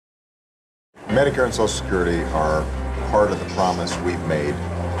Medicare and Social Security are part of the promise we've made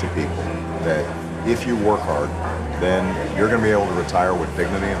to people that if you work hard, then you're going to be able to retire with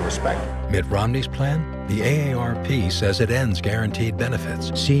dignity and respect. Mitt Romney's plan? The AARP says it ends guaranteed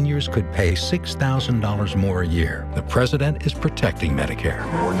benefits. Seniors could pay $6,000 more a year. The president is protecting Medicare.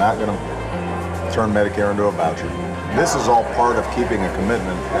 We're not going to turn Medicare into a voucher. This is all part of keeping a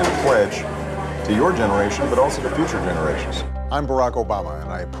commitment and a pledge to your generation, but also to future generations. I'm Barack Obama, and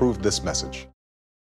I approve this message.